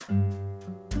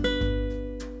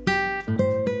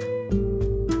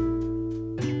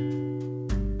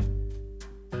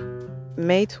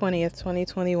May 20th,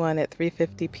 2021 at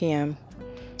 3:50 p.m.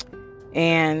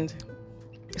 And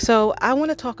so I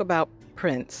want to talk about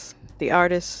Prince, the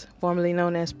artist formerly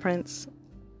known as Prince.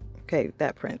 Okay,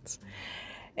 that Prince.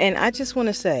 And I just want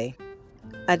to say,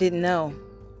 I didn't know.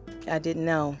 I didn't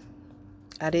know.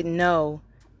 I didn't know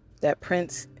that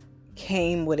Prince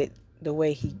came with it the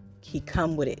way he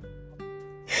come with it.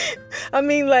 I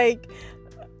mean, like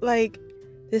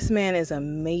this man is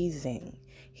amazing.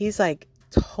 He's like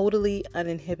totally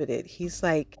uninhibited. He's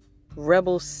like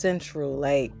rebel central,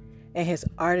 like, and his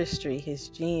artistry, his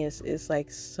genius is like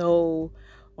so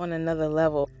on another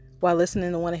level. While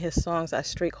listening to one of his songs, I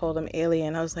straight called him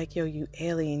alien. I was like, yo, you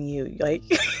alien, you like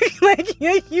like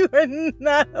you are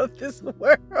not of this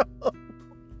world.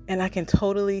 And I can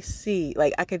totally see,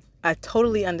 like I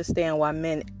totally understand why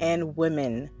men and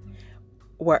women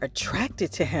were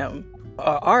attracted to him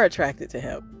or are attracted to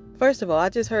him. First of all, I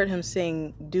just heard him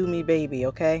sing Do Me Baby,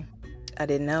 okay? I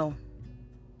didn't know.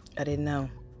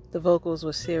 The vocals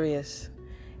were serious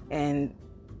and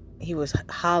he was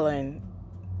hollering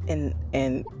and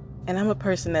I'm a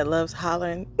person that loves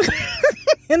hollering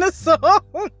in a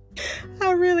song. I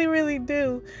really, really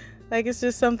do. Like, it's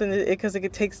just something because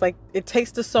it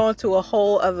takes the song to a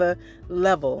whole other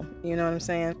level. You know what I'm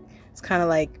saying? It's kind of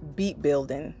like beat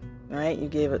building, right? You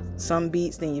give it some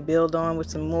beats, then you build on with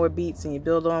some more beats, and you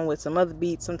build on with some other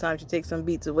beats. Sometimes you take some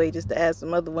beats away just to add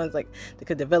some other ones, like that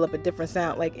could develop a different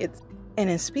sound. And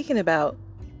in speaking about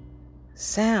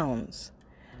sounds,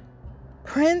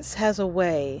 Prince has a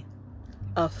way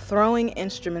of throwing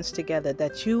instruments together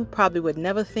that you probably would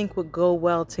never think would go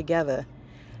well together.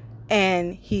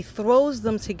 And he throws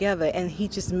them together and he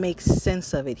just makes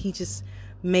sense of it. He just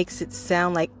makes it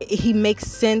sound like he makes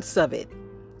sense of it.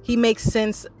 He makes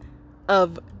sense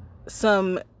of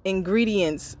some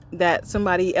ingredients that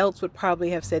somebody else would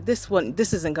probably have said, this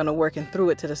isn't going to work, and threw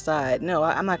it to the side. No,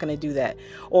 I'm not going to do that.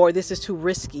 Or this is too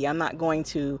risky. I'm not going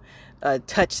to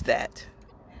touch that.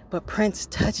 But Prince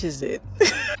touches it.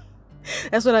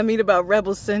 That's what I mean about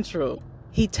Rebel Central.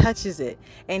 He touches it,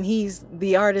 and he's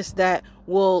the artist that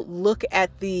will look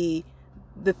at the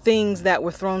things that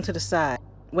were thrown to the side,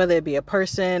 whether it be a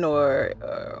person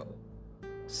or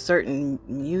certain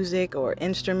music or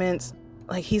instruments.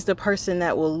 Like, he's the person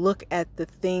that will look at the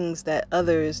things that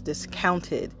others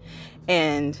discounted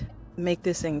and make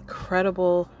this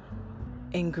incredible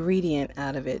ingredient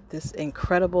out of it, this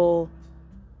incredible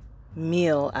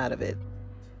meal out of it.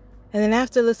 And then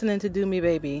after listening to Do Me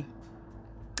Baby,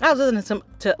 I was listening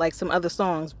to some other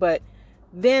songs, but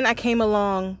then I came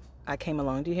along,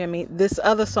 do you hear me? This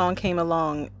other song came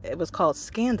along. It was called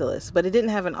Scandalous, but it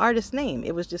didn't have an artist name.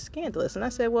 It was just Scandalous. And I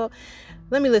said, well,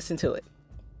 let me listen to it.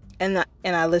 And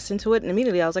I listened to it, and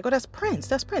immediately I was like, oh, that's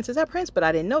Prince. Is that Prince? But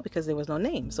I didn't know because there was no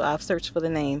name. So I've searched for the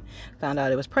name, found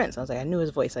out it was Prince. I was like, I knew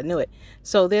his voice. I knew it.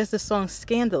 So there's this song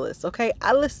Scandalous, okay?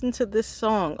 I listened to this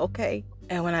song, okay?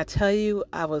 And when I tell you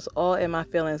I was all in my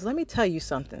feelings, let me tell you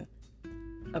something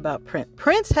about Prince.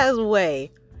 Prince has a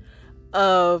way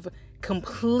of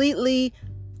completely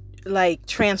like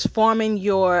transforming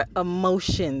your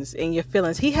emotions and your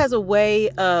feelings. He has a way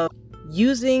of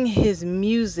using his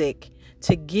music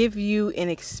to give you an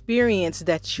experience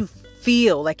that you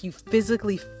feel, like you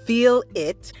physically feel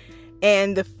it,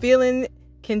 and the feeling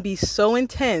can be so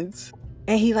intense.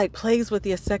 And he like plays with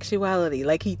your sexuality,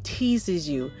 like he teases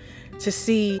you to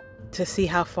see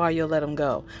how far you'll let him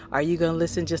go. Are you gonna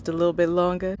listen just a little bit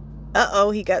longer?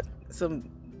 He got some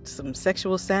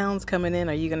sexual sounds coming in.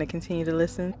 Are you gonna continue to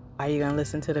listen? Are you gonna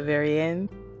listen to the very end?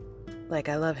 Like,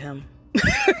 I love him.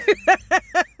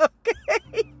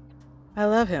 Okay, I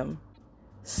love him.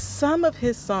 Some of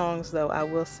his songs, though, I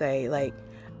will say, like,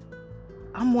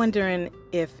 I'm wondering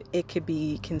if it could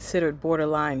be considered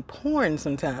borderline porn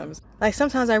sometimes. Like,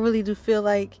 sometimes I really do feel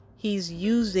like he's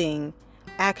using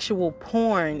actual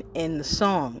porn in the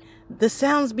song. The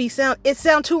sounds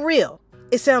sound too real.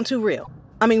 It sound too real.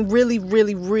 I mean, really,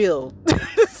 really real.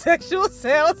 The sexual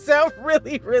sounds sound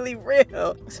really, really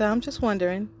real. So I'm just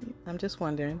wondering.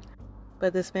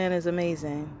 But this man is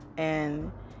amazing,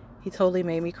 and he totally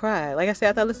made me cry. Like I said,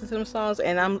 after I listened to them songs,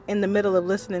 and I'm in the middle of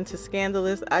listening to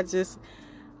Scandalous, I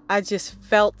just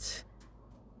felt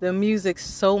the music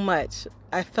so much.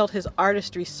 I felt his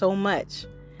artistry so much.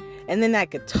 And then that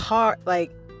guitar,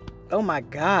 like, oh my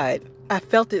God. I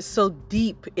felt it so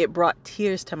deep, it brought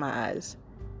tears to my eyes.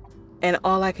 And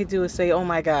all I could do was say, oh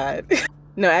my God.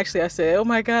 No, actually I said, oh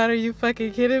my God, are you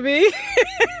fucking kidding me?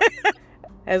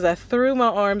 As I threw my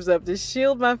arms up to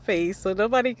shield my face so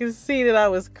nobody could see that I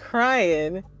was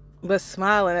crying, but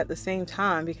smiling at the same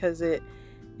time, because it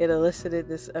elicited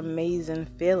this amazing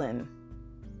feeling,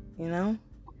 you know?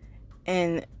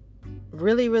 And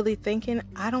really, really thinking,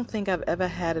 I don't think I've ever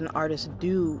had an artist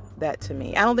do that to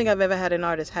me. I don't think I've ever had an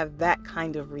artist have that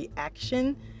kind of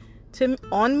reaction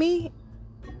on me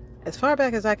as far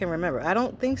back as I can remember. I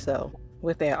don't think so.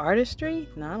 With their artistry?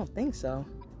 No, I don't think so.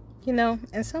 You know,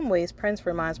 in some ways, Prince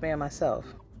reminds me of myself.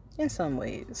 In some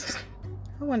ways.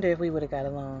 I wonder if we would have got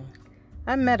along.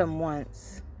 I met him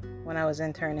once when I was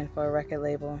interning for a record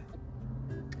label.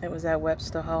 It was at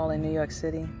Webster Hall in New York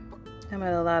City. I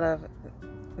met a lot of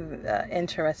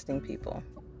interesting people.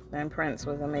 And Prince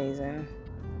was amazing.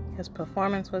 His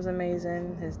performance was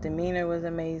amazing. His demeanor was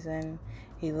amazing.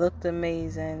 He looked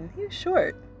amazing. He was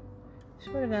shorter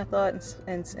than I thought,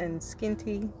 and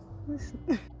skinty.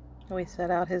 We set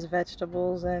out his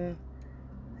vegetables and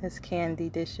his candy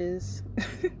dishes,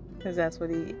 because that's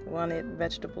what he wanted,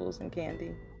 vegetables and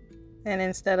candy. And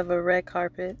instead of a red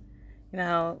carpet, you know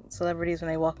how celebrities, when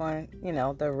they walk on, you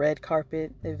know, the red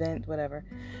carpet event, whatever,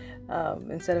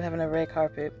 instead of having a red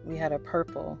carpet, we had a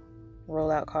purple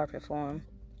roll-out carpet for him.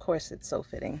 Of course, it's so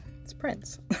fitting. It's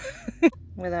Prince.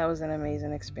 Well, that was an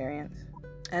amazing experience.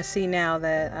 I see now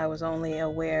that I was only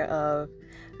aware of,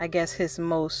 I guess, his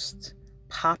most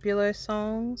popular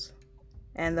songs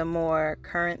and the more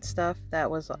current stuff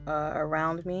that was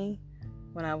around me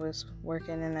when I was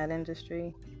working in that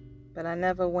industry. But I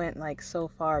never went like so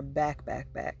far back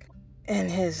in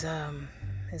his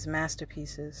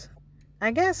masterpieces.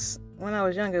 I guess when I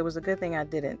was younger, it was a good thing I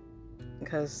didn't,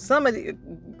 because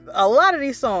a lot of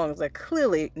these songs are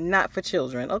clearly not for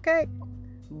children, okay?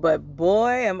 But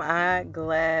boy, am I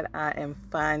glad I am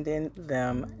finding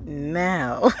them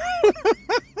now.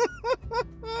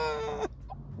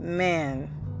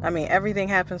 Man, I mean, everything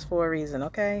happens for a reason,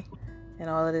 okay? And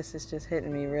all of this is just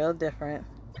hitting me real different.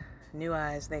 New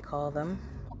eyes, they call them.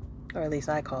 Or at least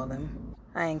I call them.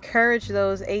 I encourage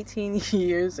those 18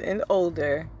 years and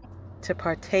older to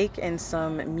partake in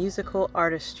some musical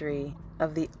artistry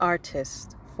of the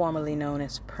artist formerly known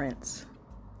as Prince.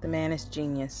 The man is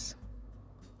genius.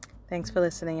 Thanks for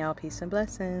listening, y'all. Peace and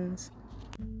blessings.